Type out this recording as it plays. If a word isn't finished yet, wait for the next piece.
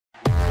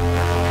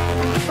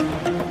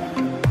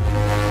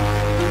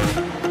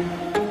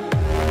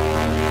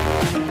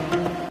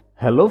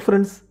Hello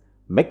friends,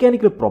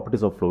 mechanical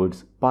properties of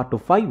fluids part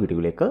 5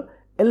 വീഡിയോയിലേക്ക്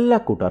എല്ലാ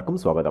കൂട്ടുകാർക്കും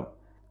സ്വാഗതം.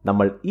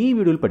 നമ്മൾ ഈ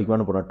വീഡിയോയിൽ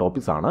പഠിക്കുവാൻ പോകുന്ന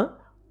ടോപ്പിക്സ് ആണ്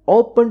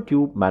ഓപ്പൺ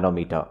ട്യൂബ്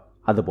മാനോമീറ്റർ,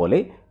 അതുപോലെ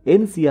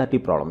NCERT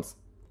പ്രോബ്ലംസ്.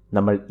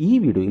 നമ്മൾ ഈ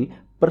വീഡിയോയിൽ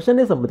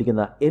പ്രഷറിനെ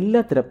സംബന്ധിക്കുന്ന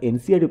എല്ലാത്തരം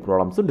NCERT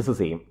പ്രോബ്ലംസും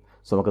ഡിസ്കസ് ചെയ്യും.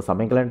 സോ നമുക്ക്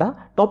സമയം കളയേണ്ട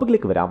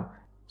ടോപ്പിക്കിലേക്ക് വരാം.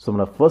 സോ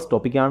നമ്മുടെ ഫസ്റ്റ്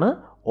ടോപ്പിക്കാണ്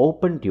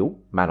open tube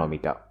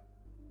manometer.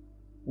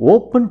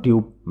 Open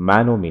tube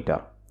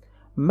manometer.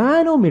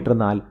 Manometer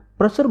എന്നാൽ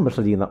പ്രഷർ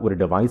മെഷർ ചെയ്യുന്ന ഒരു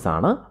ഡിവൈസ്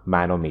ആണ്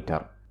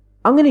മാനോമീറ്റർ.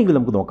 അങ്ങനെയെങ്കിൽ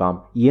നമുക്ക് നോക്കാം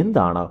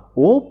എന്താണ്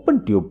ഓപ്പൺ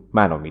ട്യൂബ്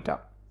മാനോമീറ്റർ.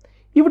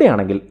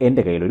 ഇവിടെയാണെങ്കിൽ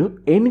എൻ്റെ കയ്യിലൊരു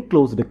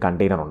എൻക്ലോസ്ഡ്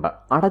കണ്ടെയ്നർ ഉണ്ട്,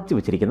 അടച്ചു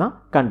വെച്ചിരിക്കുന്ന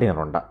കണ്ടെയ്നർ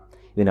ഉണ്ട്.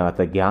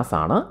 ഇതിനകത്ത് ഗ്യാസ്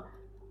ആണ്.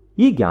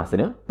 ഈ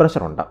ഗ്യാസിന്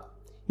പ്രഷറുണ്ട്.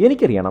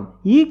 എനിക്കറിയണം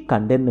ഈ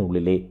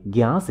കണ്ടെയ്നറിനുള്ളിലെ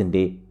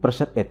ഗ്യാസിൻ്റെ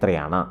പ്രഷർ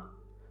എത്രയാണ്.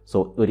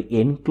 സോ ഒരു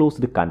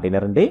എൻക്ലോസ്ഡ്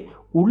കണ്ടെയ്നറിൻ്റെ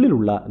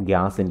ഉള്ളിലുള്ള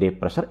ഗ്യാസിൻ്റെ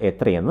പ്രഷർ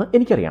എത്രയെന്ന്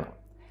എനിക്കറിയണം.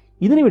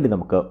 ഇതിനുവേണ്ടി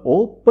നമുക്ക്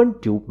ഓപ്പൺ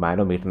ട്യൂബ്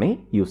മാനോമീറ്ററിനെ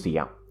യൂസ്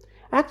ചെയ്യാം.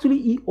 ആക്ച്വലി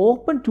ഈ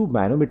ഓപ്പൺ ട്യൂബ്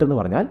മാനോമീറ്റർ എന്ന്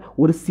പറഞ്ഞാൽ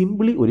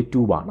സിംപിളി ഒരു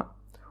ട്യൂബാണ്.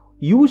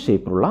 യു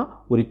ഷേപ്പിലുള്ള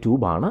ഒരു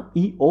ട്യൂബാണ്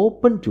ഈ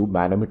ഓപ്പൺ ട്യൂബ്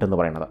മാനോമീറ്റർ എന്ന്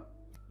പറയുന്നത്.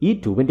 ഈ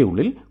ട്യൂബിൻ്റെ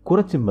ഉള്ളിൽ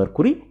കുറച്ച്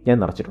മെർക്കുറി ഞാൻ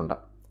നിറച്ചിട്ടുണ്ട്.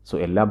 സോ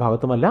എല്ലാ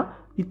ഭാഗത്തുമല്ല,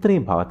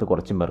 ഇത്രയും ഭാഗത്ത്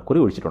കുറച്ച്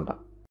മെർക്കുറി ഒഴിച്ചിട്ടുണ്ട്.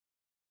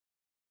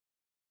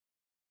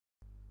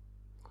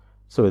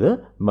 സോ ഇത്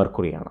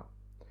മെർക്കുറിയാണ്.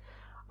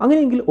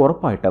 അങ്ങനെയെങ്കിൽ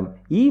ഉറപ്പായിട്ടും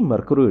ഈ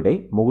മെർക്കുറിയുടെ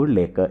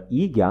മുകളിലേക്ക്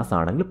ഈ ഗ്യാസ്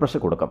ആണെങ്കിൽ പ്രഷർ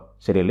കൊടുക്കും,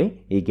 ശരിയല്ലേ?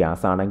 ഈ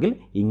ഗ്യാസ് ആണെങ്കിൽ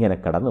ഇങ്ങനെ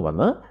കടന്നു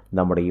വന്ന്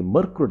നമ്മുടെ ഈ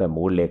മെർക്കുറിയുടെ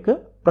മുകളിലേക്ക്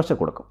പ്രഷർ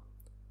കൊടുക്കും.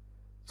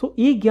 സോ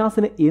ഈ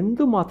ഗ്യാസിന്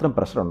എന്തുമാത്രം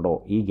പ്രഷറുണ്ടോ,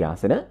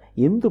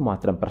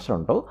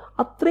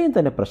 അത്രയും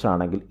തന്നെ പ്രഷർ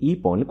ആണെങ്കിൽ ഈ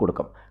പോയിന്റിൽ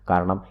കൊടുക്കും.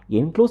 കാരണം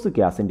എൻക്ലോസ്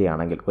ഗ്യാസിൻ്റെ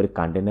ആണെങ്കിൽ ഒരു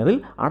കണ്ടെയ്നറിൽ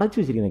അടച്ചു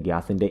വെച്ചിരിക്കുന്ന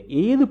ഗ്യാസിൻ്റെ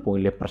ഏത്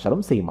പോയിന്റിലെ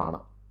പ്രഷറും സെയിം ആണ്.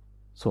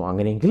 സോ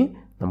അങ്ങനെയെങ്കിൽ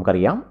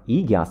നമുക്കറിയാം ഈ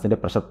ഗ്യാസിൻ്റെ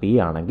പ്രഷർ P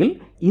ആണെങ്കിൽ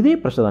ഇതേ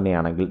പ്രഷർ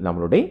തന്നെയാണെങ്കിൽ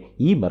നമ്മളുടെ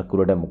ഈ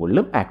മെർക്കുറിയുടെ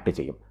മുകളിലും ആക്ട്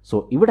ചെയ്യും. സോ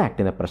ഇവിടെ ആക്ട്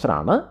ചെയ്യുന്ന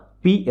പ്രഷറാണ്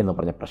P എന്ന്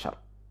പറഞ്ഞ പ്രഷർ.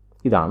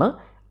 ഇതാണ്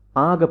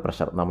ആകെ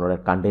പ്രഷർ, നമ്മളുടെ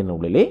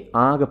കണ്ടെയ്നറിനുള്ളിലെ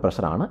ആകെ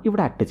പ്രഷറാണ്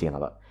ഇവിടെ ആക്ട്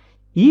ചെയ്യുന്നത്.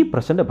 ഈ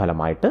പ്രഷറിൻ്റെ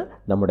ഫലമായിട്ട്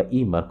നമ്മുടെ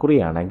ഈ മെർക്കുറി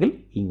ആണെങ്കിൽ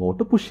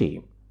ഇങ്ങോട്ട് പുഷ്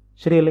ചെയ്യും,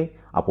 ശരിയല്ലേ?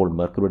 അപ്പോൾ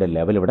മെർക്കുറിയുടെ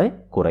ലെവൽ ഇവിടെ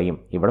കുറയും,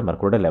 ഇവിടെ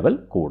മെർക്കുറിയുടെ ലെവൽ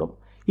കൂടും.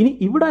 ഇനി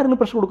ഇവിടെ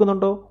ആരെങ്കിലും പ്രഷർ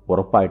കൊടുക്കുന്നുണ്ടോ?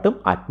 ഉറപ്പായിട്ടും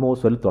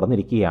അറ്റ്മോസ്ഫിയറിൽ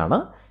തുറന്നിരിക്കുകയാണ്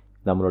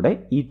നമ്മളുടെ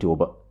ഈ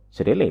ട്യൂബ്,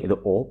 ശരിയല്ലേ? ഇത്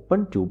ഓപ്പൺ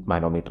ട്യൂബ്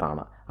മാനോമീറ്റർ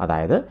ആണ്.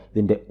 അതായത്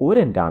ഇതിൻ്റെ ഒരു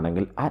എൻഡ്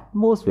ആണെങ്കിൽ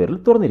അറ്റ്മോസ്ഫിയറിൽ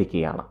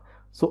തുറന്നിരിക്കുകയാണ്.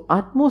 സോ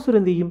അറ്റ്മോസ്ഫിയർ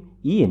എന്ത് ചെയ്യും?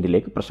 ഈ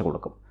എൻഡിലേക്ക് പ്രഷർ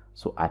കൊടുക്കും.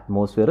 സോ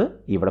അറ്റ്മോസ്ഫിയർ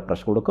ഇവിടെ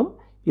പ്രഷർ കൊടുക്കും.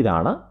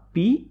 ഇതാണ്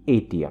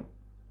P-ATM.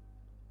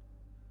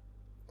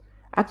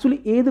 ആക്ച്വലി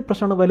ഏത്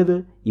പ്രഷറാണ് വലുത്?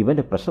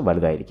 ഇവൻ്റെ പ്രഷർ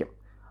വലുതായിരിക്കും.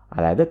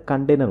 അതായത്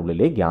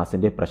കണ്ടെയ്നറിനുള്ളിലെ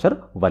ഗ്യാസിൻ്റെ പ്രഷർ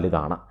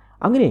വലുതാണ്.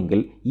 അങ്ങനെയെങ്കിൽ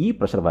ഈ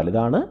പ്രഷർ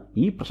വലുതാണ്,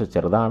 ഈ പ്രഷർ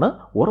ചെറുതാണ്,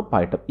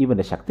 ഉറപ്പായിട്ടും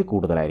ഇവൻ്റെ ശക്തി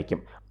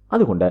കൂടുതലായിരിക്കും.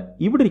 അതുകൊണ്ട്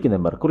ഇവിടെ ഇരിക്കുന്ന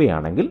മെർക്കുറി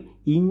ആണെങ്കിൽ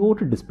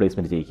ഇങ്ങോട്ട്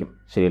ഡിസ്പ്ലേസ്മെൻറ്റ് ചെയ്യിക്കും,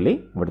 ശരിയല്ലേ?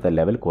 ഇവിടുത്തെ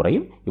ലെവൽ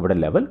കുറയും, ഇവിടെ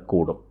ലെവൽ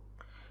കൂടും.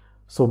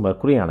 സോ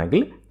മെർക്കുറി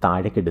ആണെങ്കിൽ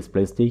താഴേക്ക്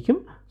ഡിസ്പ്ലേസ് ചെയ്യിക്കും.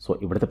 സോ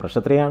ഇവിടുത്തെ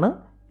പ്രഷർ എത്രയാണ്?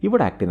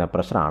 ഇവിടെ ആക്ട് ചെയ്യുന്ന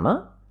പ്രഷറാണ്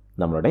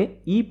നമ്മളുടെ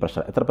ഈ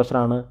പ്രഷർ. എത്ര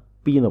പ്രഷറാണ്?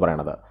 P എന്ന്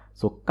പറയുന്നത്.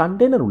 സോ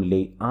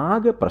കണ്ടെയ്നറിനുള്ളിലെ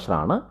ആകെ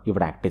പ്രഷറാണ്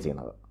ഇവിടെ ആക്ട്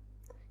ചെയ്യുന്നത്.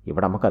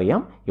 ഇവിടെ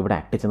നമുക്കറിയാം ഇവിടെ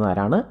ആക്ട് ചെയ്യുന്നത്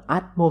ആരാണ്?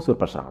 അറ്റ്മോസ്ഫിയർ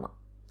പ്രഷറാണ്.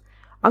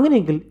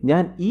 അങ്ങനെയെങ്കിൽ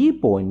ഞാൻ ഈ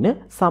പോയിന്റിന്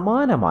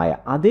സമാനമായ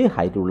അതേ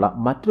ഹൈറ്റുള്ള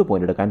മറ്റൊരു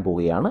പോയിന്റ് എടുക്കാൻ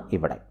പോവുകയാണ്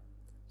ഇവിടെ.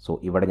 സോ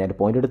ഇവിടെ ഞാൻ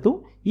പോയിന്റ് എടുത്തു.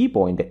 ഈ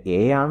പോയിന്റ്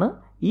A ആണ്,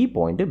 ഈ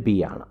പോയിന്റ് B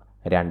ആണ്.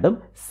 രണ്ടും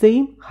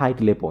സെയിം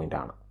ഹൈറ്റിലെ പോയിന്റ്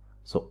ആണ്.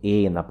 സോ A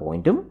എന്ന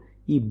പോയിന്റും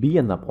ഈ B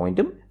എന്ന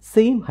പോയിന്റും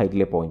സെയിം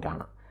ഹൈറ്റിലെ പോയിന്റ്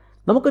ആണ്.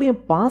 നമുക്കറിയാം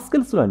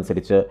പാസ്കൽസ് ലോ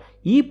അനുസരിച്ച്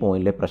ഈ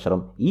പോയിന്റിലെ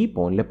പ്രഷറും ഈ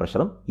പോയിന്റിലെ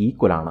പ്രഷറും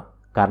ഈക്വൽ ആണ്.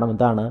 കാരണം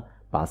എന്താണ്?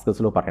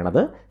 പാസ്കൽസ് ലോ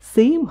പറയണത്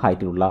സെയിം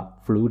ഹൈറ്റിലുള്ള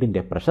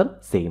ഫ്ലൂയിഡിൻ്റെ പ്രഷർ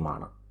സെയിം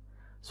ആണ്.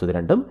 സോ ഇത്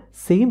രണ്ടും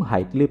സെയിം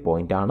ഹൈറ്റിലെ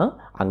പോയിന്റ് ആണ്.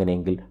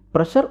 അങ്ങനെയെങ്കിൽ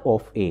pressure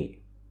of A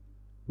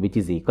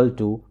which is equal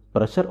to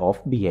pressure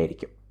of B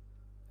ആയിരിക്കും,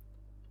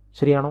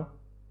 ശരിയാണോ?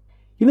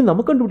 ഇനി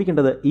നമുക്ക്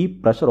കണ്ടുപിടിക്കേണ്ടത് ഈ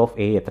പ്രഷർ ഓഫ്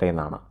A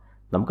എത്രയെന്നാണ്.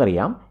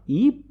 നമുക്കറിയാം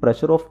ഈ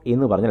പ്രഷർ ഓഫ് A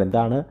എന്ന് പറഞ്ഞാൽ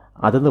എന്താണ്?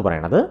 അതെന്ന്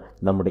പറയുന്നത്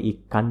നമ്മുടെ ഈ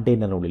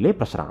കണ്ടെയ്നറിനുള്ളിലെ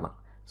പ്രഷറാണ്.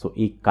 സോ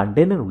ഈ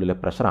കണ്ടെയ്നറിനുള്ളിലെ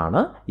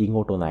പ്രഷറാണ്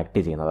ഇങ്ങോട്ട് വന്ന് ആക്ട്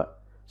ചെയ്യുന്നത്.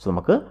 സോ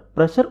നമുക്ക്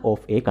പ്രഷർ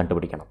ഓഫ് A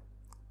കണ്ടുപിടിക്കണം.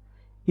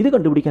 ഇത്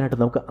കണ്ടുപിടിക്കാനായിട്ട്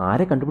നമുക്ക്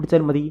ആരെ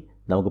കണ്ടുപിടിച്ചാൽ മതി?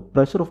 നമുക്ക്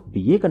പ്രഷർ ഓഫ്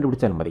B യെ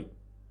കണ്ടുപിടിച്ചാൽ മതി.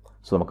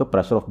 സോ നമുക്ക്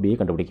പ്രഷർ ഓഫ് B യെ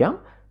കണ്ടുപിടിക്കാം.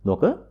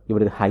 നമുക്ക്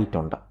ഇവിടെ ഒരു ഹൈറ്റ്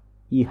ഉണ്ട്.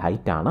 ഈ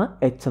ഹൈറ്റാണ്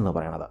H എന്ന്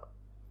പറയുന്നത്.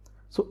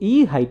 സോ ഈ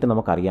ഹൈറ്റ്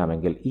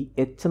നമുക്കറിയാമെങ്കിൽ, ഈ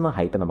H എന്ന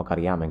ഹൈറ്റ്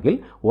നമുക്കറിയാമെങ്കിൽ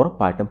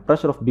ഉറപ്പായിട്ടും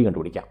പ്രഷർ ഓഫ് B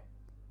കണ്ടുപിടിക്കാം.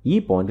 ഈ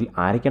പോയിന്റിൽ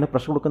ആരൊക്കെയാണ്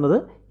പ്രഷർ കൊടുക്കുന്നത്?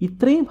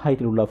 ഇത്രയും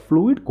ഹൈറ്റിലുള്ള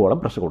ഫ്ലൂയിഡ്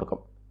കോളം പ്രഷർ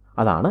കൊടുക്കും.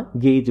 അതാണ്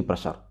ഗേജ്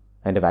പ്രഷർ.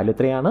 അതിൻ്റെ വാല്യൂ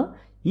എത്രയാണ്?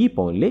 ഈ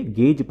പോയിന്റിലെ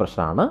gauge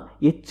പ്രഷറാണ്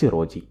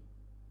H-ρg.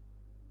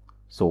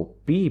 So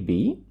PB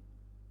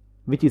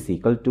which is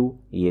equal to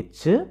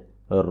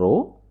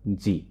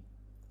H-ρg.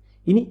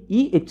 ഇനി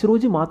ഈ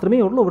H-ρg മാത്രമേ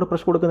ഉള്ളൂ ഇവിടെ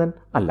പ്രഷർ കൊടുക്കുന്നത്?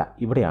 അല്ല,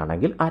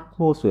 ഇവിടെയാണെങ്കിൽ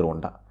അറ്റ്മോസ്ഫിയർ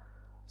ഉണ്ട്.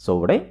 സോ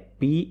ഇവിടെ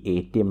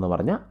P-ATM എന്ന്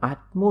പറഞ്ഞ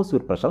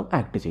അറ്റ്മോസ്ഫിയർ പ്രഷറും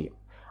ആക്ട് ചെയ്യും.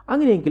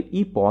 അങ്ങനെയെങ്കിൽ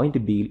ഈ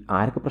പോയിന്റ് Bയിൽ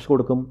ആരൊക്കെ പ്രഷർ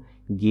കൊടുക്കും?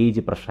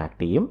 ഗേജ് പ്രഷർ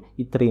ആക്ട് ചെയ്യും.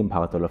 ഇത്രയും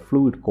ഭാഗത്തുള്ള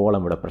ഫ്ലൂയിഡ്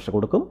കോളം ഇവിടെ പ്രഷർ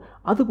കൊടുക്കും.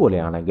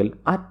 അതുപോലെയാണെങ്കിൽ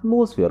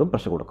അറ്റ്മോസ്ഫിയറും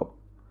പ്രഷർ കൊടുക്കും.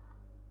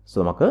 സോ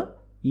നമുക്ക്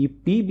ഈ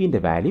PBൻ്റെ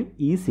വാല്യൂ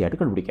ഈസി ആയിട്ട്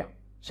കണ്ടുപിടിക്കാം,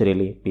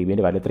 ശരിയല്ലേ?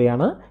 PBൻ്റെ വാല്യൂ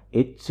എത്രയാണ്?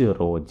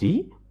 H-ρg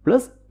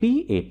plus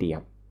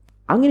P-ATM.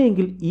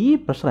 അങ്ങനെയെങ്കിൽ ഈ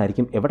പ്രഷർ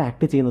ആയിരിക്കും എവിടെ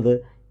ആക്ട് ചെയ്യുന്നത്?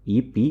 ഈ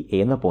പി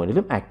എന്ന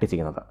പോയിന്റിലും ആക്ട്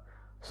ചെയ്യുന്നത്.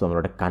 സോ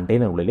നമ്മളുടെ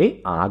കണ്ടെയ്നറിനുള്ളിലെ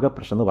ആകെ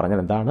പ്രഷർ എന്ന്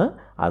പറഞ്ഞാൽ എന്താണ്?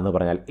 അതെന്ന്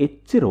പറഞ്ഞാൽ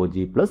H raw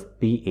G plus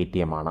P A T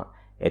M ആണ്.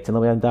 എച്ച് എന്ന്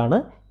പറഞ്ഞാൽ എന്താണ്?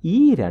 ഈ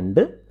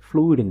രണ്ട്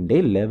ഫ്ലൂയിഡിൻ്റെ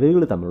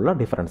ലെവലുകൾ തമ്മിലുള്ള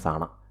ഡിഫറൻസ്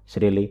ആണ്.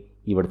 ശരിയല്ലേ?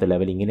 ഇവിടുത്തെ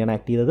ലെവൽ ഇങ്ങനെയാണ്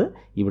ആക്ട് ചെയ്തത്,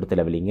 ഇവിടുത്തെ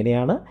ലെവൽ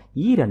ഇങ്ങനെയാണ്.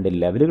 ഈ രണ്ട്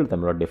ലെവലുകൾ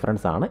തമ്മിലുള്ള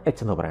ഡിഫറൻസ് ആണ്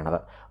എച്ച് എന്ന് പറയുന്നത്.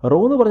 റോ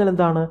എന്ന് പറഞ്ഞാൽ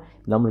എന്താണ്?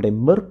 നമ്മളുടെ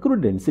മെർക്കുറി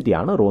ഡെൻസിറ്റി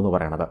ആണ് റോ എന്ന്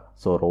പറയുന്നത്.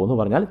 സോ റോ എന്ന്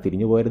പറഞ്ഞാൽ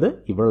തിരിഞ്ഞു പോയത്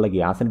ഇവിടെയുള്ള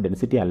ഗ്യാസിൻ്റെ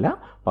ഡെൻസിറ്റി അല്ല,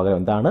 പകരം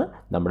എന്താണ്?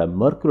 നമ്മുടെ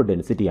മെർക്കുറി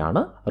ഡെൻസിറ്റി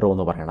ആണ് റോ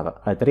എന്ന് പറയുന്നത്.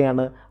 അത്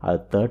എത്രയാണ്? അത്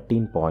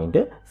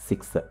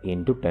 13.6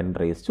 ×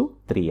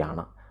 10⁻³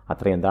 ആണ്.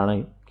 അത്രയും എന്താണ്?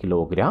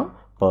 കിലോഗ്രാം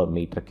പെർ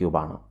മീറ്റർ ക്യൂബ്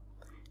ആണ്.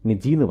 ഇനി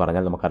ജി എന്ന്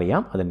പറഞ്ഞാൽ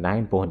നമുക്കറിയാം അത്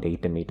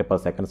 9.8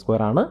 m/s²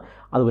 ആണ്.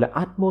 അതുപോലെ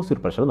അറ്റ്മോസ്ഫിയർ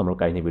പ്രഷർ നമ്മൾ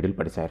കഴിഞ്ഞ വീഡിയോയിൽ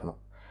പഠിച്ചായിരുന്നു.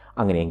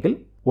 അങ്ങനെയെങ്കിൽ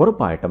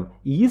ഉറപ്പായിട്ടും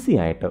ഈസി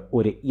ആയിട്ട്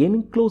ഒരു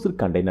എൻക്ലോസ്ഡ്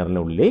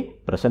കണ്ടെയ്നറിനുള്ളിലെ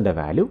പ്രഷറിൻ്റെ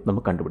വാല്യൂ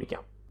നമുക്ക്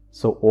കണ്ടുപിടിക്കാം.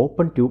 So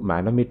open tube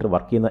manometer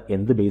work ചെയ്യുന്ന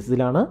എന്ത്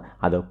ബേസിലാണ്?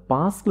 അത്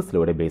പാസ്കൽസ്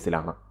ലോയുടെ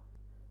ബേസിലാണ്.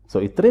 സോ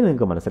ഇത്രയും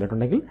നിങ്ങൾക്ക്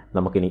മനസ്സിലായിട്ടുണ്ടെങ്കിൽ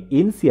നമുക്കിനി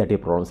NCERT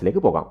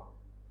പ്രോബ്ലംസിലേക്ക് പോകാം.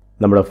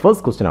 നമ്മുടെ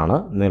ഫസ്റ്റ് ക്വസ്റ്റ്യൻ ആണ്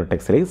നിങ്ങളുടെ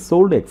ടെക്സ്റ്റിലെ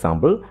സോൾഡ്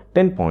എക്സാമ്പിൾ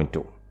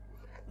 10.2.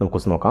 നമുക്ക്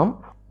ക്വസ്റ്റ്യൻ നോക്കാം.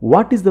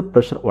 What is the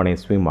pressure on A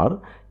swimmer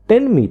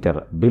 10 meter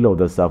below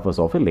the surface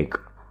of A lake?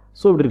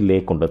 So ഇവിടെ ഒരു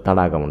ലേക്ക് ഉണ്ട്,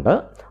 തടാകമുണ്ട്.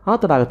 ആ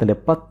തടാകത്തിൻ്റെ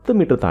 10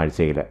 മീറ്റർ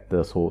താഴ്ചയിൽ,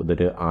 സോ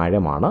ഇതൊരു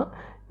ആഴമാണ്,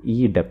 ഈ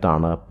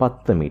ഡെപ്താണ്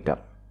 10 മീറ്റർ.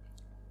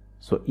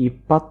 സോ ഈ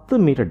 10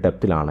 മീറ്റർ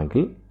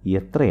ഡെപ്തിലാണെങ്കിൽ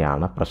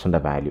എത്രയാണ്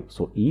പ്രഷറിൻ്റെ വാല്യൂ?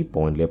 സോ ഈ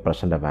പോയിന്റിലെ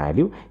പ്രഷറിൻ്റെ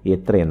വാല്യൂ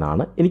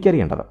എത്രയെന്നാണ്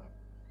എനിക്കറിയേണ്ടത്.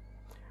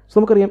 സോ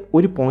നമുക്കറിയാം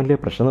ഒരു പോയിന്റിലെ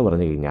പ്രഷർ എന്ന്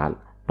പറഞ്ഞു കഴിഞ്ഞാൽ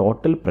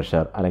ടോട്ടൽ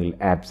പ്രഷർ അല്ലെങ്കിൽ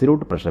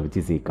absolute pressure which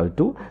is equal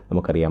to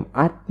നമുക്കറിയാം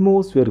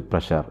atmospheric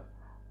pressure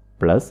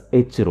plus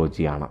H raw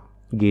G ആണ്,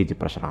 ഗേജ്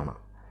പ്രഷറാണ്.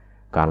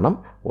 കാരണം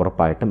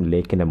ഉറപ്പായിട്ടും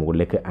ലേക്കിൻ്റെ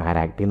മുകളിലേക്ക് ആര്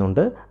ആക്ട്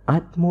ചെയ്യുന്നുണ്ട്?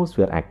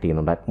 അറ്റ്മോസ്ഫിയർ ആക്ട്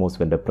ചെയ്യുന്നുണ്ട്,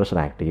 അറ്റ്മോസ്ഫിയറിൻ്റെ പ്രഷർ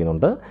ആക്ട്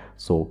ചെയ്യുന്നുണ്ട്.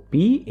 So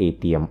P A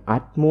T M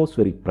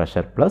atmospheric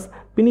pressure plus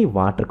പിന്നെ ഈ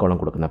വാട്ടർ കോളം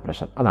കൊടുക്കുന്ന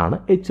പ്രഷർ, അതാണ്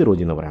എച്ച് റോ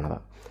ജി എന്ന് പറയുന്നത്.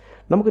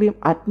 നമുക്കറിയാം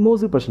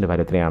അറ്റ്മോസ്ഫിയർ പ്രഷറിൻ്റെ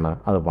വാല്യൂ എത്രയാണ്?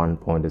 അത്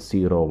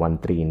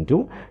 1.013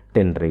 ×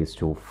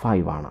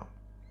 10⁵ ആണ്.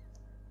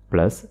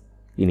 പ്ലസ്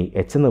ഇനി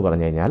എച്ച് എന്ന്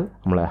പറഞ്ഞു കഴിഞ്ഞാൽ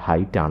നമ്മളെ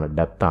ഹൈറ്റാണ്,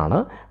 ഡെപ്താണ്,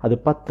 അത്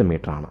 10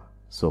 മീറ്റർ ആണ്.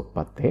 സോ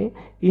 10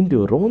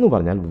 × റോ എന്ന്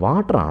പറഞ്ഞാൽ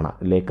വാട്ടറാണ്,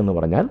 ലേക്ക് എന്ന്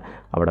പറഞ്ഞാൽ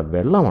അവിടെ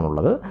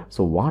വെള്ളമാണുള്ളത്.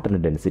 സോ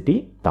വാട്ടറിൻ്റെ ഡെൻസിറ്റി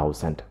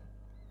 1000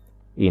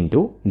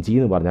 ഇൻറ്റു ജി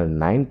എന്ന് പറഞ്ഞാൽ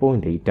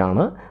 9.8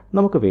 ആണ്.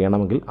 നമുക്ക്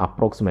വേണമെങ്കിൽ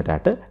അപ്രോക്സിമേറ്റ്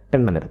ആയിട്ട്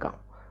 10 എന്ന് എടുക്കാം.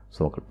 സോ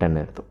നമുക്ക് 10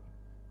 എടുത്തു,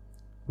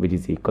 which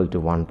is equal to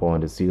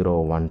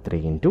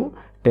 1.013 ×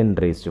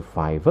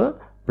 10⁵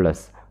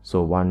 plus so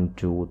 1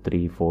 2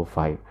 3 4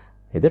 5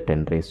 ഇത്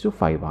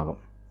 10⁵ ആകും.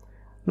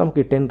 നമുക്ക്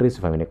ഈ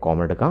 10⁵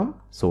 കോമൺ എടുക്കാം.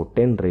 സോ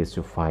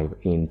 10⁵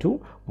 ഇൻറ്റു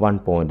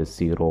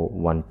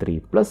 1.013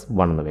 പ്ലസ്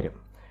 1 എന്ന് വരും,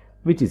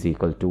 which is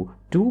equal to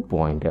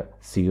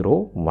 2.013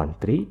 ×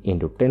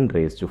 10⁵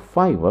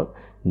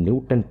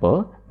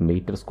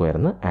 Nm/m²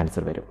 എന്ന്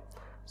ആൻസർ വരും.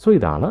 സോ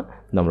ഇതാണ്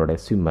നമ്മളുടെ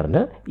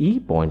സ്വിമ്മറിന് ഈ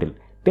പോയിന്റിൽ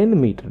 10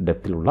 മീറ്റർ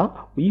ഡെപ്തിലുള്ള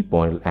ഈ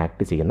പോയിന്റിൽ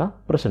ആക്ട് ചെയ്യുന്ന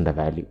പ്രഷറിൻ്റെ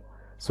വാല്യൂ.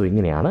 സോ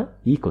ഇങ്ങനെയാണ്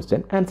ഈ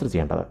ക്വസ്റ്റ്യൻ ആൻസർ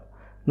ചെയ്യേണ്ടത്.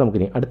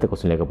 നമുക്കിനി അടുത്ത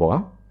ക്വസ്റ്റ്യനിലേക്ക്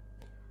പോകാം.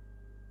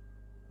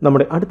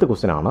 നമ്മുടെ അടുത്ത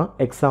ക്വസ്റ്റ്യൻ ആണ്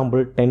എക്സാമ്പിൾ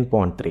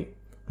 10.3.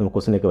 നമുക്ക്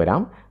ക്വസ്റ്റ്യനിലേക്ക്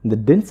വരാം. The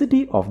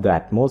density of the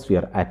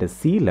atmosphere at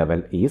see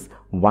level is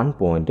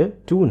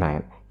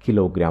 1.29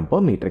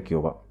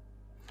 kg/m³.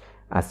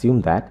 Assume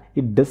that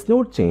it does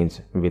not change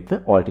with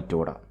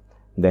altitude.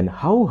 Then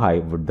how high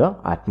would the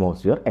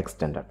atmosphere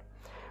extend?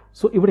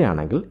 So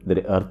ഇവിടെയാണെങ്കിൽ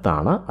ഇതൊരു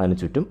എർത്താണ്, അതിന്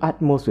ചുറ്റും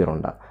അറ്റ്മോസ്ഫിയർ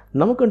ഉണ്ട്.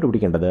 നമുക്ക്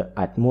കണ്ടുപിടിക്കേണ്ടത്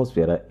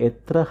അറ്റ്മോസ്ഫിയർ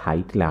എത്ര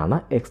ഹൈറ്റിലാണ്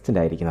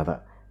എക്സ്റ്റെൻഡ് ആയിരിക്കുന്നത്,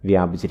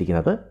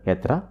 വ്യാപിച്ചിരിക്കുന്നത്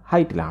എത്ര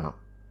ഹൈറ്റിലാണ്.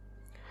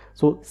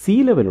 സോ സീ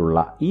ലെവലുള്ള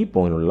ഈ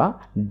പോയിന്റിലുള്ള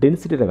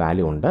ഡെൻസിറ്റിയുടെ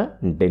വാല്യൂ ഉണ്ട്,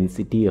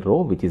 density raw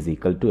which is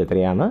equal to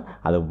എത്രയാണ്?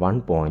 അത്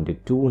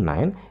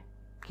 1.29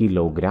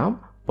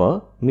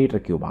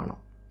 kg/m³ ആണ്.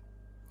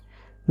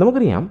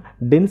 നമുക്കറിയാം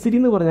ഡെൻസിറ്റി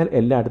എന്ന് പറഞ്ഞാൽ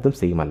എല്ലായിടത്തും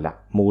സെയിം അല്ല,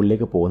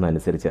 മുകളിലേക്ക്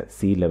പോകുന്നതനുസരിച്ച്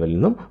സീ ലെവലിൽ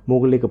നിന്നും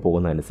മുകളിലേക്ക്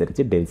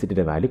പോകുന്നതനുസരിച്ച്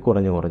ഡെൻസിറ്റിയുടെ വാല്യൂ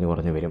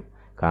കുറഞ്ഞു വരും.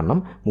 കാരണം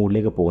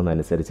മുകളിലേക്ക്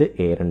പോകുന്നതനുസരിച്ച്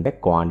എയറിൻ്റെ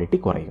ക്വാണ്ടിറ്റി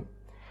കുറയും.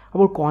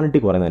 അപ്പോൾ ക്വാണ്ടിറ്റി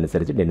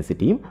കുറയുന്നതനുസരിച്ച്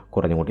ഡെൻസിറ്റിയും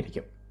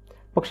കുറഞ്ഞുകൊണ്ടിരിക്കും.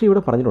 പക്ഷേ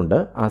ഇവിടെ പറഞ്ഞിട്ടുണ്ട്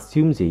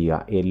അസ്യൂം ചെയ്യുക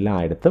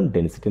എല്ലായിടത്തും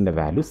ഡെൻസിറ്റിൻ്റെ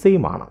വാല്യൂ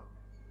സെയിം ആണ്.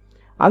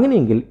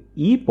 അങ്ങനെയെങ്കിൽ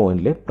ഈ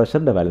പോയിന്റിലെ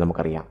പ്രഷറിൻ്റെ വാല്യൂ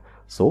നമുക്കറിയാം.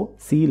 സോ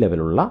സീ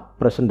ലെവലുള്ള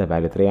പ്രഷറിൻ്റെ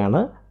വാല്യൂ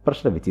എത്രയാണ്?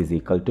 Pressure which is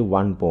equal to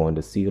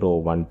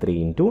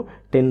 1.013 ×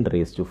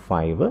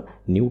 10⁵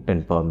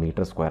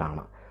 Nm/m²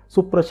 ആണ്. സോ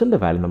പ്രഷറിൻ്റെ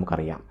വാല്യൂ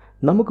നമുക്കറിയാം.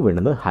 നമുക്ക്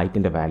വേണ്ടുന്നത്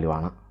ഹൈറ്റിൻ്റെ വാല്യൂ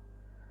ആണ്.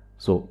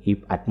 സോ ഈ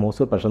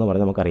അറ്റ്മോസ്ഫിയർ പ്രഷർ എന്ന്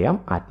പറഞ്ഞാൽ നമുക്കറിയാം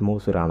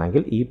അറ്റ്മോസ്ഫിയർ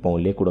ആണെങ്കിൽ ഈ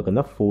പോയിന്റിലേക്ക്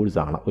കൊടുക്കുന്ന ഫോഴ്സ്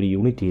ആണ്, ഒരു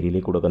യൂണിറ്റ്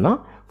ഏരിയയിലേക്ക് കൊടുക്കുന്ന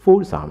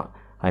ഫോഴ്സ് ആണ്.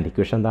 അതിൻ്റെ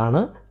ഇക്വേഷൻ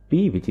എന്താണ്? P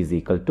which is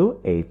equal to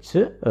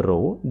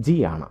H⍴g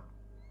ആണ്.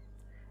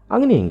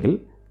 അങ്ങനെയെങ്കിൽ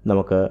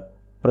നമുക്ക്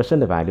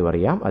പ്രഷറിൻ്റെ വാല്യൂ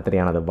അറിയാം,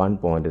 എത്രയാണത്?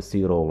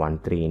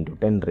 1.013 ×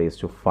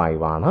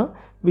 10⁵ ആണ്,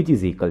 വിച്ച്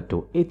ഈസ് ഈക്വൽ ടു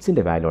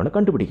എച്ചിൻ്റെ വാല്യൂ ആണ്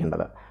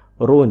കണ്ടുപിടിക്കേണ്ടത്.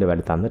 റോവിൻ്റെ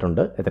വാല്യൂ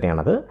തന്നിട്ടുണ്ട്,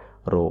 എത്രയാണത്?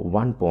 റോ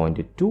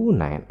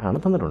 1.29 ആണ്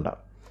തന്നിട്ടുണ്ട്.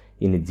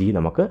 ഇനി ജി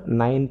നമുക്ക്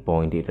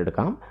 9.8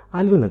 എടുക്കാം,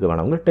 അല്ലെങ്കിൽ നിങ്ങൾക്ക്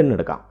വേണമെങ്കിൽ 10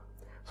 എടുക്കാം.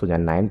 സോ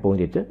ഞാൻ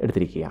 9.8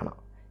 എടുത്തിരിക്കുകയാണ്.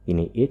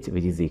 ഇനി H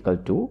which is equal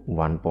to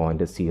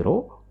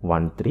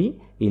 1.013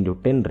 ×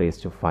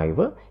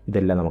 10⁵,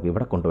 ഇതെല്ലാം നമുക്ക്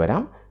ഇവിടെ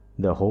കൊണ്ടുവരാം.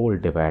 The whole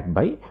divide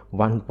by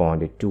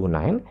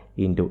 1.29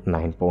 ×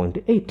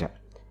 9.8.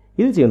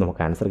 ഇത് ചെയ്യുമ്പോൾ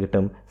നമുക്ക് ആൻസർ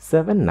കിട്ടും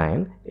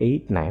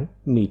 7989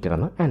 മീറ്റർ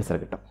എന്ന ആൻസർ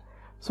കിട്ടും.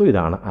 സോ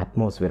ഇതാണ്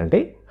അറ്റ്മോസ്ഫിയറിൻ്റെ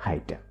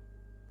ഹൈറ്റ്.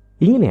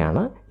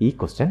 ഇങ്ങനെയാണ് ഈ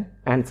ക്വസ്റ്റ്യൻ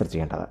ആൻസർ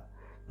ചെയ്യേണ്ടത്.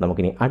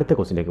 നമുക്കിനി അടുത്ത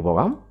ക്വസ്റ്റ്യനിലേക്ക്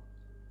പോകാം.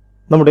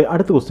 നമ്മുടെ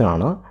അടുത്ത ക്വസ്റ്റ്യൻ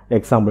ആണ്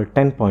എക്സാമ്പിൾ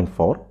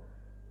 10.4.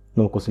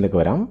 നമുക്ക് ക്വസ്റ്റ്യനിലേക്ക്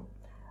വരാം.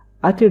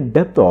 At A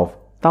depth of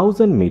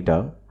 1000 metre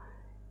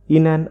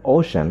in an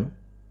Ocean,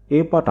 A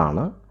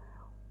പാർട്ടാണ്,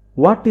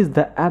 what is the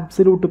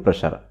absolute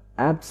pressure?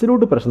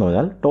 Absolute pressure എന്ന്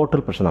പറഞ്ഞാൽ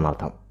ടോട്ടൽ പ്രഷർ എന്നാണ്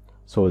അർത്ഥം.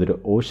 സോ ഇതൊരു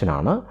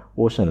ഓഷനാണ്.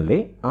 ഓഷനിലെ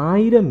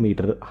 1000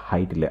 മീറ്റർ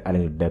ഹൈറ്റിൽ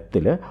അല്ലെങ്കിൽ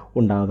ഡെപ്തിൽ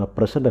ഉണ്ടാകുന്ന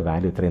പ്രഷറുടെ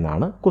വാല്യൂ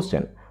എത്രയെന്നാണ്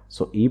ക്വസ്റ്റ്യൻ.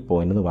 സോ ഈ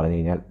പോയിന്റ് എന്ന് പറഞ്ഞു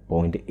കഴിഞ്ഞാൽ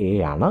പോയിന്റ് എ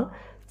ആണ്.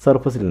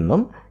 സർഫസിൽ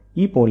നിന്നും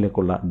ഈ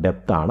പോയിന്റിലേക്കുള്ള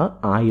ഡെപ്ത് ആണ്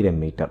 1000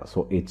 മീറ്റർ. സോ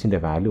എച്ചിൻ്റെ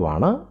വാല്യൂ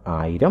ആണ്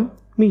 1000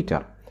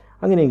 മീറ്റർ.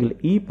 അങ്ങനെയെങ്കിൽ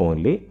ഈ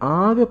പോയിന്റിലെ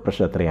ആകെ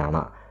പ്രഷർ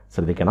എത്രയാണ്?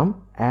 ശ്രദ്ധിക്കണം,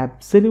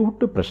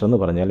 ആബ്സല്യൂട്ട് പ്രഷർ എന്ന്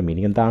പറഞ്ഞാൽ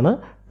മീനിങ് എന്താണ്?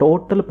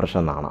 ടോട്ടൽ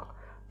പ്രഷർ എന്നാണ്.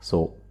 So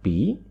P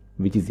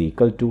which is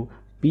equal to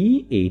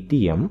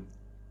PATM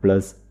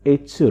plus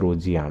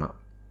HρG ആണ്.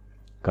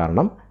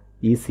 കാരണം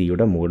ഈ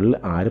സിയുടെ മുകളിൽ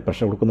ആര്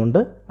പ്രഷർ കൊടുക്കുന്നുണ്ട്?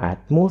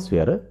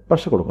 അറ്റ്മോസ്ഫിയർ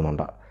പ്രഷർ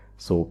കൊടുക്കുന്നുണ്ട്.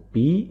 സോ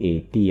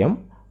PATM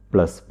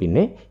പ്ലസ്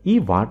പിന്നെ ഈ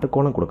വാട്ടർ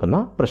കോളം കൊടുക്കുന്ന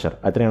പ്രഷർ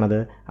എത്രയാണത്?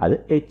 അത്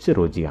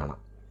HρG ആണ്.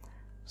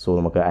 സോ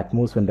നമുക്ക്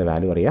അറ്റ്മോസ്ഫിയറിൻ്റെ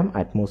വാല്യൂ അറിയാം.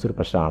 അറ്റ്മോസ്ഫിയർ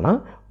പ്രഷറാണ്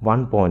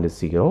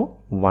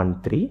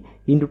 1.013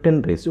 ×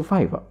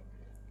 10⁵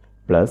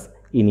 പ്ലസ്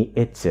ഇനി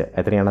എച്ച്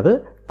എത്രയാണത്?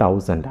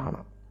 1000 ആണ്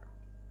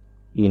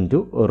ഇൻറ്റു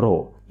റോ.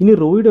 ഇനി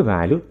റോയുടെ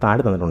വാല്യൂ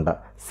താഴെ തന്നിട്ടുണ്ട്.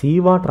 സീ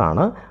വാട്ടർ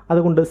ആണ്.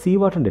 അതുകൊണ്ട് സീ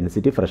വാട്ടർ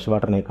ഡെൻസിറ്റി ഫ്രഷ്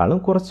വാട്ടറിനേക്കാളും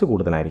കുറച്ച്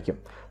കൂടുതലായിരിക്കും.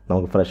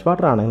 നമുക്ക് ഫ്രഷ്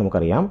വാട്ടർ ആണെങ്കിൽ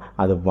നമുക്കറിയാം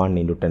അത് 1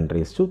 ×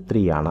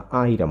 10⁵ ആണ്,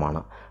 1000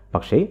 ആണ്.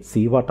 പക്ഷേ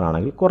സീ വാട്ടർ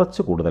ആണെങ്കിൽ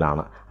കുറച്ച്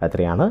കൂടുതലാണ്.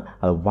 എത്രയാണ്?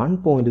 അത്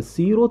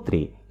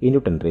 1.03 ×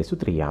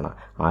 10⁵ ആണ്.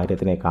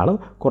 1000-നേക്കാളും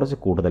കുറച്ച്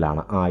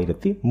കൂടുതലാണ്,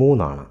 1003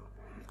 ആണ്.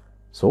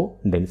 സോ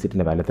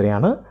ഡെൻസിറ്റിൻ്റെ വാല്യൂ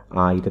എത്രയാണ്?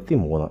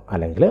 1003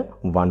 അല്ലെങ്കിൽ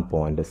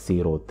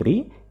 1.03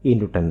 ×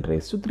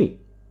 10⁵.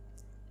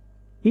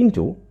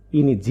 ഇൻറ്റു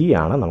ഇനി ജി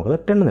ആണ്, നമുക്കത്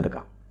 10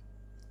 എടുക്കാം.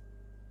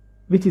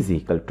 Which is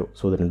equal to,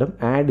 so ഇത് രണ്ടും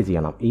ആഡ്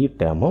ചെയ്യണം. ഈ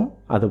ടേമും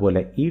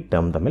അതുപോലെ ഈ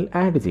ടേം തമ്മിൽ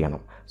ആഡ്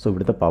ചെയ്യണം. സോ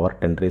ഇവിടുത്തെ പവർ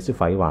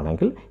 10⁵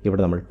 ആണെങ്കിൽ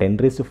ഇവിടെ നമ്മൾ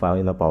 10⁵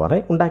 എന്ന പവറെ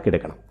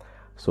ഉണ്ടാക്കിയെടുക്കണം.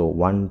 സോ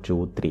 1 2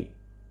 3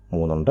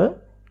 3 ഉണ്ട്.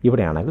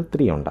 ഇവിടെയാണെങ്കിൽ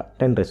 3 ഉണ്ട്,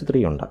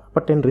 10⁵ ഉണ്ട്.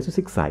 അപ്പോൾ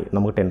 10⁶ ആയി.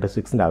 നമുക്ക്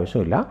 10⁶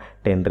 ആവശ്യമില്ല,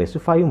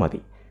 10⁵ മതി.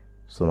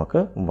 സോ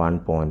നമുക്ക്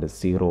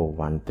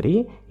 1.013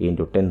 ×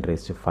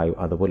 10⁵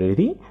 അതുപോലെ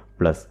എഴുതി.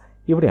 പ്ലസ്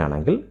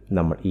ഇവിടെയാണെങ്കിൽ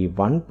നമ്മൾ ഈ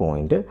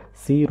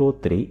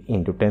 1.03 ×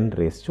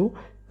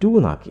 10⁵2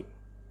 എന്നാക്കി.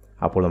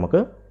 അപ്പോൾ നമുക്ക്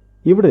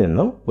ഇവിടെ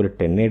നിന്നും ഒരു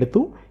 10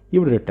 എടുത്തു,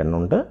 ഇവിടെ ഒരു 10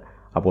 ഉണ്ട്,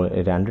 അപ്പോൾ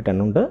 2 10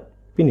 ഉണ്ട്,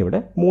 പിന്നെ ഇവിടെ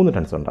 3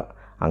 10s ഉണ്ട്.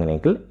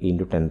 അങ്ങനെയെങ്കിൽ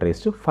ഇൻറ്റു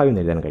 10⁵5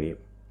 എന്ന് എഴുതാൻ കഴിയും.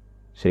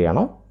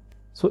 ശരിയാണോ?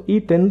 സോ ഈ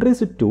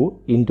 10⁵2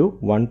 ×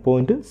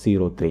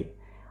 1.03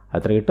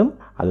 എത്ര കിട്ടും?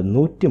 അത്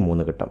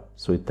 103 കിട്ടും.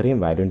 സോ ഇത്രയും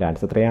വാല്യൂവിൻ്റെ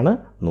ആൻസർ എത്രയാണ്?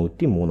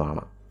 103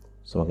 ആണ്.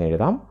 സോ നമുക്ക്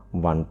എഴുതാം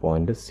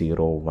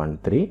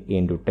 1.013 ×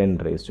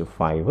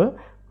 10⁵5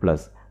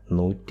 പ്ലസ്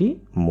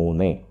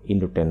 103 ×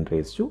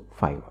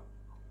 10⁵5.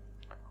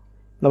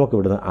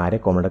 നമുക്കിവിടുന്ന് ആരെ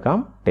കോമൺ എടുക്കാം?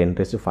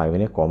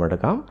 10⁵ കോമൺ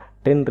എടുക്കാം.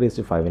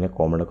 10⁵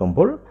 കോമൺ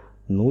എടുക്കുമ്പോൾ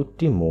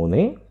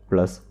 103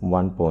 പ്ലസ്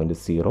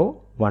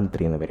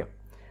 1.013 എന്ന് വരും.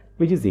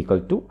 Which is equal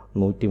to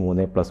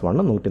 103 plus 1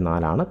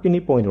 104 ആണ്. പിന്നെ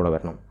ഈ പോയിൻ്റ് കൂടെ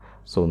വരണം.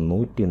 സോ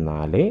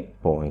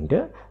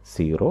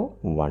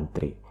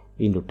 104.013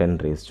 ×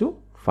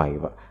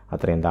 10⁵5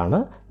 അത്ര എന്താണ്?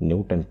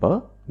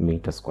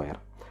 Nm/m².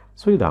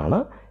 സോ ഇതാണ്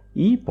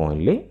ഈ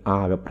പോയിന്റിലെ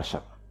ആകെ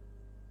പ്രഷർ.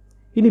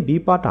 ഇനി ബി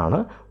പാർട്ടാണ്,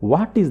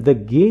 what is the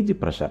gauge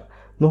pressure?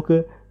 നോക്ക്,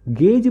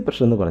 ഗേജ്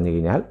പ്രഷർ എന്ന് പറഞ്ഞു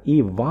കഴിഞ്ഞാൽ ഈ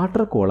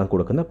വാട്ടർ കോളം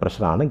കൊടുക്കുന്ന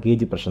പ്രഷറാണ്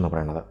ഗേജ് പ്രഷർ എന്ന്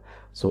പറയുന്നത്.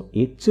 സോ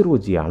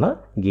HρG ആണ്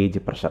ഗേജ്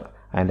പ്രഷർ.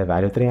 അതിൻ്റെ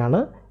വാല്യൂ എത്രയാണ്?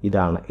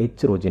 ഇതാണ്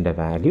HρGൻ്റെ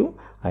വാല്യൂ.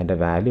 അതിൻ്റെ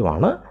വാല്യൂ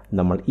ആണ്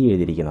നമ്മൾ ഈ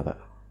എഴുതിയിരിക്കുന്നത്.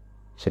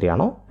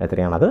 ശരിയാണോ?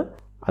 എത്രയാണത്?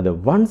 അത്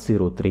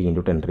 103 ×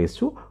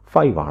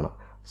 10⁵5 ആണ്.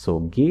 So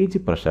gauge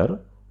pressure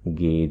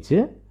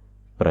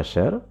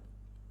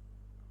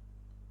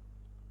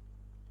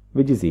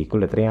which is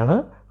equal എത്രയാണ്?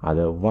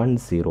 അത്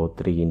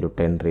 103 ×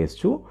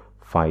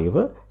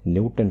 10⁵5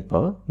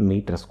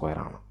 Nm/m²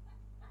 ആണ്.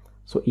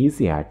 സോ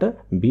ഈസി ആയിട്ട്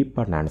ബി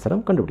പാർട്ടിൻ്റെ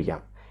ആൻസറും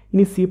കണ്ടുപിടിക്കാം.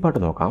 ഇനി സി പാർട്ട്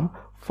നോക്കാം.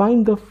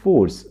 Find the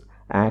force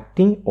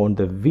acting on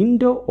the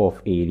window of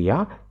area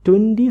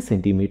 20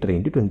 cm ×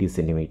 20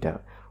 cm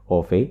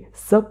of A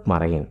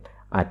submarine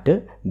at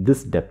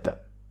this depth.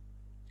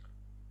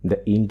 The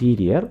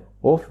interior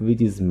of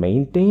which is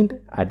maintained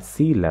at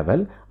sea level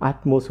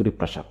atmospheric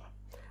pressure.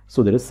 So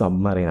ഇതൊരു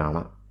submarine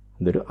ആണ്,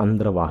 ഇതൊരു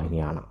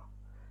അന്തർവാഹിനിയാണ്.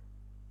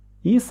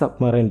 ഈ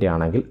സബ്മറൈൻ്റെ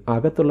ആണെങ്കിൽ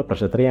അകത്തുള്ള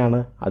pressure എത്രയാണ്?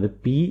 അത്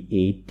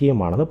PATM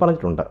ആണെന്ന്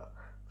പറഞ്ഞിട്ടുണ്ട്.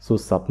 സോ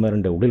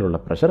സബ്മറൈൻ്റെ ഉള്ളിലുള്ള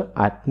പ്രഷർ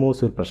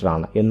അറ്റ്മോസ്ഫിയർ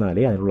പ്രഷറാണ്.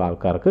 എന്നാലേ അതിലുള്ള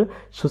ആൾക്കാർക്ക്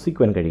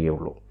ശ്വസിക്കുവാൻ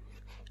കഴിയുകയുള്ളൂ.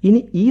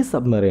 ഇനി ഈ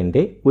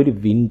സബ്മറൈൻ്റെ ഒരു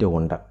വിൻഡോ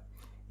ഉണ്ട്.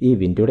 ഈ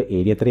വിൻഡോയുടെ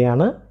ഏരിയ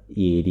എത്രയാണ്?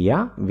 Area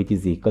which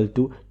is equal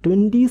to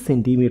 20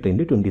 cm ×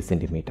 20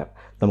 cm.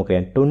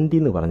 നമുക്കറിയാം 20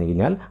 എന്ന് പറഞ്ഞു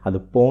കഴിഞ്ഞാൽ അത്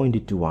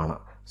 0.2 ആണ്.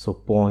 So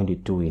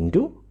 0.2 ×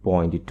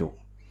 0.2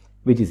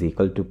 which is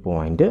equal to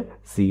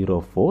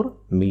 0.04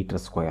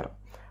 m².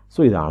 So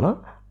ഇതാണ്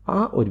ആ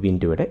ഒരു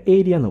വിൻഡോയുടെ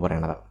ഏരിയ എന്ന്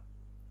പറയുന്നത്.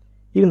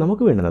 ഇനി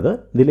നമുക്ക് വേണ്ടുന്നത്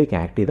ഇതിലേക്ക്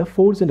ആക്ട് ചെയ്ത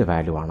ഫോഴ്സിൻ്റെ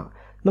വാല്യൂ ആണ്.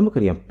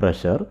 നമുക്കറിയാം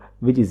pressure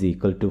which is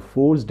equal to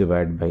force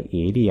divide by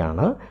area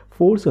ആണ്.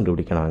 ഫോഴ്സ്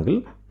കണ്ടുപിടിക്കണമെങ്കിൽ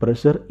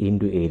പ്രഷർ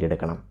ഇൻറ്റു ഏരിയ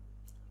എടുക്കണം.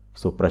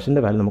 സോ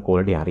പ്രഷറിൻ്റെ വാല്യൂ നമുക്ക്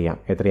ഓൾറെഡി അറിയാം.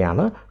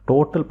 എത്രയാണ്?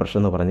 ടോട്ടൽ പ്രഷർ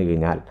എന്ന് പറഞ്ഞു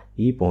കഴിഞ്ഞാൽ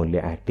ഈ പോയിന്റിൽ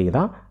ആക്ട് ചെയ്ത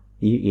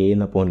ഈ എ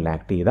എന്ന പോയിന്റിൽ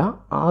ആക്ട് ചെയ്ത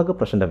ആകെ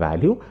പ്രഷറിൻ്റെ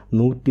വാല്യൂ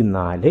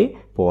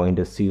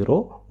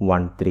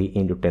 104.013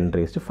 ഇൻറ്റു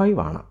 10⁵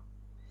 ആണ്.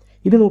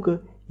 ഇത് നോക്ക്,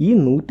 ഈ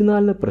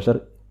 104 പ്രഷർ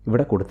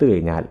ഇവിടെ കൊടുത്തു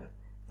കഴിഞ്ഞാൽ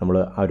നമ്മൾ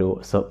ആ ഒരു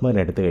സബ്മറൈൻ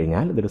എടുത്തു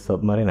കഴിഞ്ഞാൽ ഇതൊരു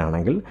സബ്മറൈൻ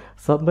ആണെങ്കിൽ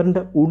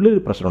സബ്മറൈൻ്റെ ഉള്ളിൽ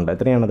പ്രഷറുണ്ട്.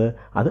 എത്രയാണത്?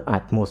 അത്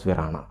അറ്റ്മോസ്ഫിയർ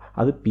ആണ്.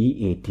 അത്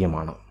PATM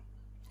ആണ്.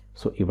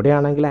 സോ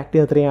ഇവിടെയാണെങ്കിൽ ആക്ട്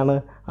ചെയ്യുന്നത് എത്രയാണ്?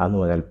 അതെന്ന്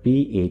പറഞ്ഞാൽ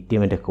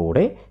PATMൻ്റെ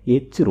കൂടെ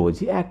HρG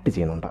ആക്ട്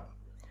ചെയ്യുന്നുണ്ട്.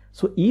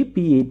 സോ ഈ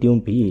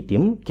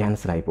PATM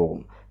ക്യാൻസലായി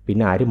പോകും.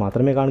 പിന്നെ ആര്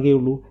മാത്രമേ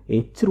കാണുകയുള്ളൂ?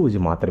 HρG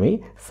മാത്രമേ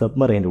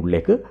സബ്മറൈൻ്റെ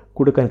ഉള്ളിലേക്ക്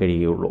കൊടുക്കാൻ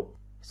കഴിയുകയുള്ളൂ.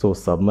 സോ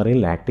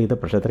സബ്മറൈനിൽ ആക്ട് ചെയ്ത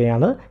പ്രഷർ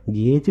എത്രയാണ്?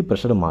 ഗേജ്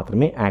പ്രഷർ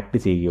മാത്രമേ ആക്ട്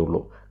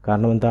ചെയ്യുകയുള്ളൂ.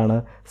 കാരണം എന്താണ്?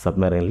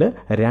 സബ്മറൈനിൽ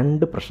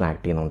 2 പ്രഷർ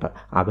ആക്ട് ചെയ്യുന്നുണ്ട്.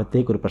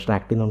 അകത്തേക്കൊരു പ്രഷർ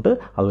ആക്ട് ചെയ്യുന്നുണ്ട്,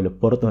 അതുപോലെ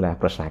പുറത്തുനിന്നൊരു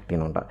പ്രഷർ ആക്ട്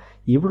ചെയ്യുന്നുണ്ട്.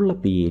 ഇവിടെയുള്ള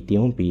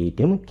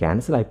PATM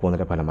ക്യാൻസലായി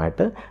പോകുന്നതിൻ്റെ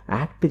ഫലമായിട്ട്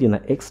ആക്ട് ചെയ്യുന്ന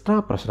extra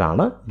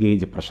പ്രഷറാണ്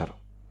gauge pressure.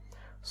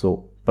 So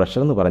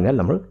pressure എന്ന് പറഞ്ഞാൽ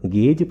നമ്മൾ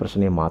ഗേജ്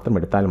പ്രഷറിനെ മാത്രം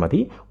എടുത്താൽ മതി.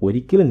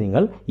 ഒരിക്കലും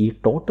നിങ്ങൾ ഈ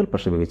ടോട്ടൽ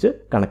പ്രഷർ ഉപയോഗിച്ച്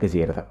കണക്ക്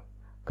ചെയ്യരുത്.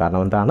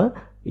 കാരണം എന്താണ്?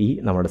 ഈ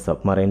നമ്മുടെ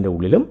സബ്മറൈൻ്റെ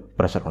ഉള്ളിലും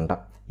പ്രഷറുണ്ട്.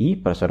 ഈ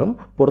പ്രഷറും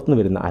പുറത്തുനിന്ന്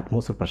വരുന്ന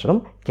അറ്റ്മോസ്ഫിയർ പ്രഷറും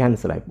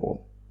ക്യാൻസലായി പോകും.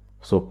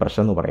 സോ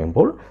പ്രഷർ എന്ന്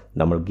പറയുമ്പോൾ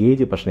നമ്മൾ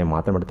ഗേജ് പ്രഷറിനെ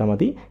മാത്രം എടുത്താൽ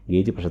മതി.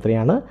 ഗേജ് പ്രഷർ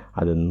എത്രയാണ്?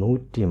 അത്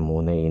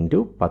 103 ഇൻറ്റു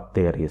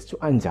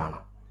 10⁵ ആണ്.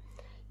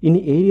 ഇനി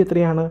ഏരിയ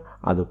എത്രയാണ്?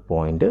 അത്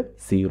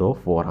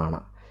 0.04 ആണ്.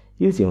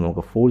 ഇത് ചെയ്യുമ്പോൾ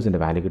നമുക്ക് ഫോഴ്സിൻ്റെ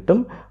വാല്യൂ കിട്ടും.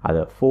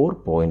 അത്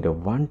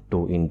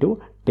 4.12 ഇൻറ്റു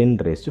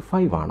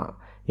 10⁵ ആണ്.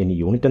 ഇനി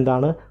യൂണിറ്റ്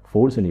എന്താണ്?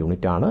 ഫോഴ്സിൻ്റെ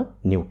യൂണിറ്റാണ്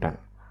ന്യൂട്ടൺ.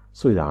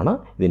 സോ ഇതാണ്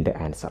ഇതിൻ്റെ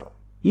ആൻസർ.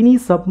 ഇനി ഈ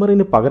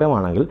സബ്മറൈന്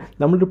പകരമാണെങ്കിൽ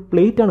നമ്മളൊരു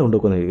പ്ലേറ്റാണ്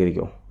കൊണ്ടുവെക്കുന്നത്.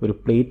 വിചാരിക്കും ഒരു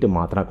പ്ലേറ്റ്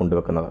മാത്രമാണ്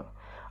കൊണ്ടുവെക്കുന്നത്.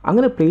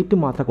 അങ്ങനെ പ്ലേറ്റ്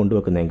മാത്രം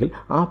കൊണ്ടുവെക്കുന്നതെങ്കിൽ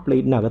ആ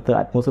പ്ലേറ്റിനകത്ത്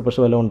അറ്റ്മോസ്ഫിയർ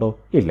പ്രഷർ വല്ലതും ഉണ്ടോ?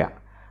 ഇല്ല.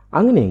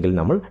 അങ്ങനെയെങ്കിൽ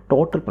നമ്മൾ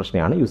ടോട്ടൽ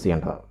പ്രഷറിനെയാണ് യൂസ്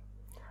ചെയ്യേണ്ടത്.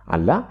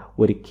 അല്ല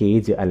ഒരു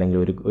കേജ് അല്ലെങ്കിൽ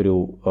ഒരു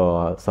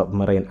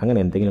സബ്മറൈൻ അങ്ങനെ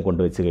എന്തെങ്കിലും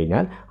കൊണ്ടുവച്ച്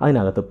കഴിഞ്ഞാൽ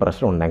അതിനകത്ത്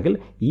പ്രഷർ ഉണ്ടെങ്കിൽ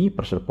ഈ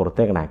പ്രഷർ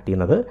പുറത്തേക്കാണ് ആക്ട്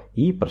ചെയ്യുന്നത്.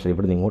 ഈ പ്രഷർ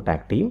ഇവിടെ നിന്ന് ഇങ്ങോട്ട്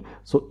ആക്ട് ചെയ്യും.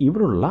 സോ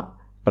ഇവിടെയുള്ള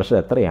പ്രഷർ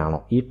എത്രയാണോ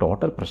ഈ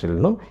ടോട്ടൽ പ്രഷറിൽ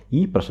നിന്നും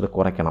ഈ പ്രഷർ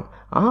കുറയ്ക്കണം.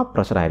 ആ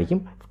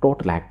പ്രഷറായിരിക്കും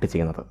ടോട്ടൽ ആക്ട്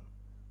ചെയ്യുന്നത്.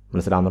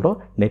 മനസ്സിലാവുന്നുണ്ടോ?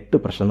 നെറ്റ്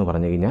പ്രഷർ എന്ന്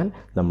പറഞ്ഞു കഴിഞ്ഞാൽ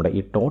നമ്മുടെ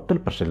ഈ ടോട്ടൽ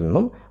പ്രഷറിൽ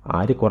നിന്നും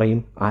ആര് കുറയും?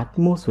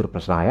 അറ്റ്മോസ്ഫിയർ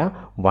പ്രഷറായ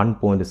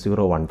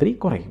 1.013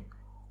 കുറയും.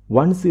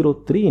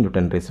 103 ഇൻറ്റു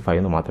 10⁵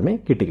 എന്ന് മാത്രമേ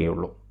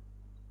കിട്ടുകയുള്ളൂ.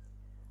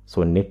 സോ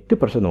നെറ്റ്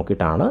പ്രഷർ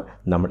നോക്കിയിട്ടാണ്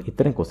നമ്മൾ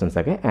ഇത്തരം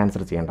ക്വസ്റ്റ്യൻസൊക്കെ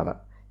ആൻസർ ചെയ്യേണ്ടത്.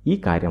 ഈ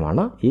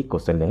കാര്യമാണ് ഈ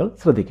ക്വസ്റ്റ്യൻ നിങ്ങൾ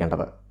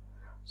ശ്രദ്ധിക്കേണ്ടത്.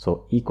 സോ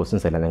ഈ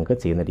ക്വസ്റ്റ്യൻസ് എല്ലാം നിങ്ങൾക്ക്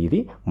ചെയ്യുന്ന രീതി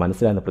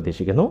മനസ്സിലായെന്ന്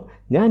പ്രതീക്ഷിക്കുന്നു.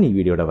 ഞാൻ ഈ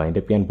വീഡിയോയുടെ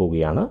വൈൻഡപ്പ് ചെയ്യാൻ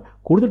പോവുകയാണ്.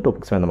 കൂടുതൽ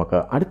ടോപ്പിക്സുമായി നമുക്ക്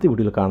അടുത്ത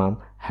വീഡിയോയിൽ കാണാം.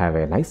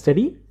 Have A nice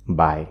study.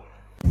 By.